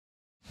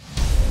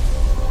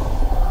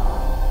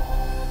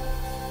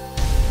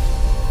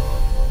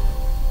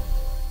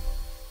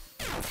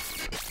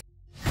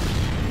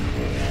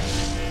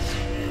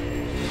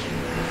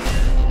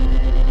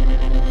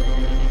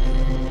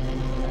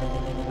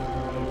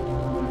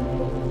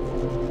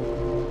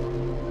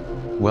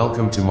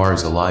Welcome to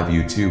Mars Alive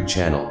YouTube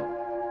channel.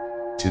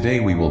 Today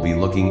we will be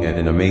looking at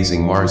an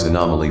amazing Mars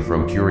anomaly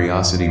from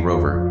Curiosity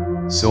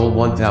Rover, Sol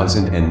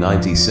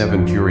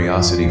 1097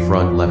 Curiosity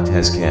Front Left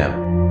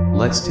Hazcam.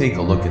 Let's take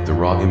a look at the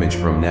raw image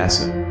from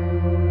NASA.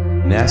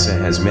 NASA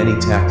has many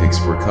tactics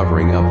for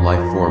covering up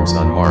life forms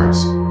on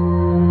Mars.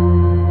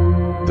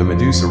 The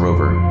Medusa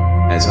Rover,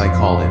 as I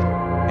call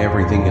it,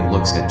 everything it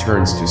looks at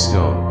turns to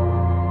stone.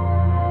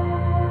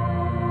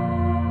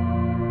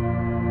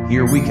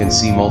 Here we can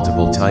see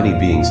multiple tiny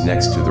beings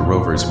next to the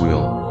rover's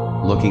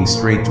wheel, looking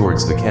straight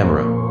towards the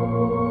camera.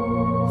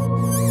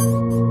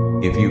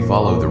 If you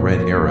follow the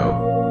red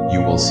arrow,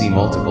 you will see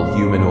multiple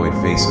humanoid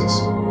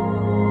faces.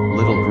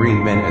 Little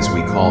green men as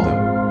we call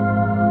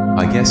them.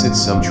 I guess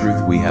it's some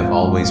truth we have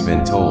always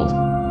been told,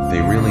 they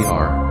really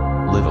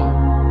are little.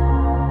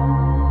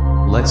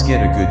 Let's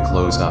get a good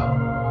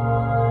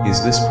close-up.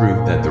 Is this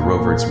proof that the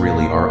rovers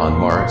really are on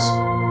Mars?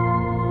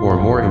 Or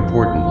more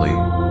importantly,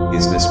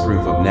 is this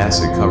proof of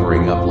NASA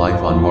covering up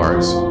life on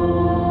Mars?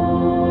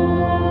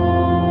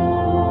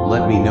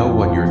 Let me know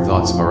what your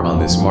thoughts are on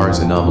this Mars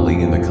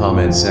anomaly in the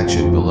comment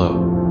section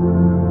below.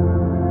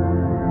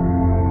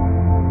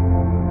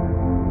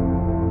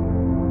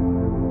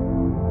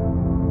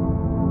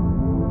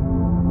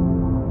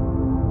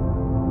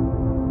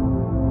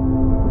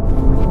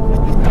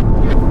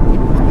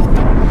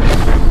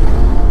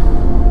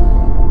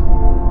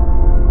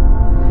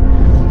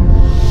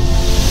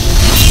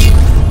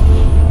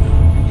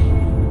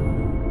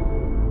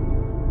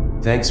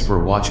 Thanks for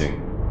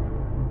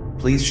watching.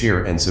 Please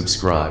share and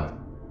subscribe.